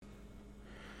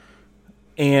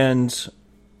And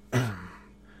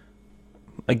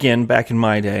again, back in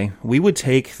my day, we would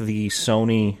take the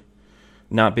Sony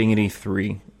not being at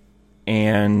E3,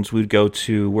 and we'd go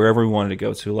to wherever we wanted to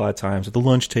go to, a lot of times at the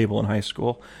lunch table in high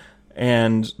school.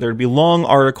 And there'd be long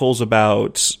articles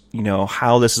about,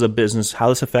 how this is a business, how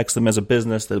this affects them as a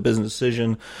business, the business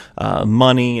decision,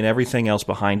 money, and everything else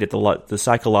behind it, the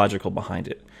psychological behind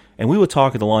it. And we would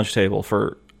talk at the lunch table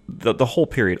for the whole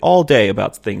period, all day,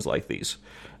 about things like these.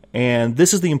 And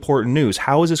this is the important news.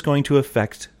 How is this going to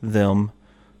affect them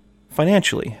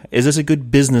financially? Is this a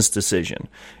good business decision?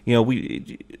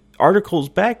 Articles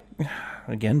back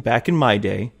in my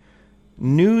day,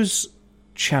 news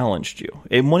challenged you.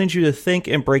 It wanted you to think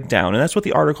and break down. And that's what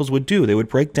the articles would do. They would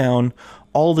break down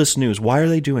all this news. Why are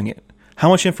they doing it? How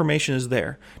much information is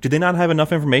there? Did they not have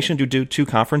enough information to do two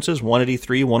conferences, one at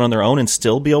E3, one on their own, and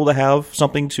still be able to have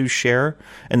something to share?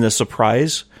 And the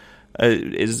surprise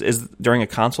is during a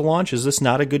console launch. Is this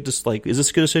not a good, is this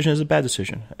a good decision? Is it a bad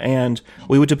decision? And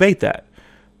we would debate that.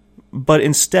 But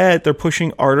instead, they're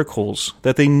pushing articles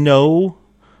that they know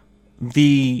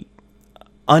the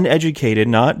uneducated,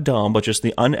 not dumb, but just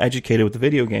the uneducated with the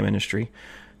video game industry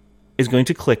is going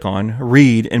to click on,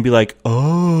 read, and be like,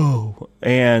 oh.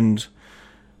 And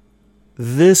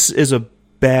this is a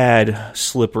bad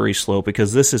slippery slope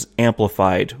because this is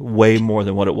amplified way more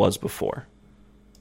than what it was before.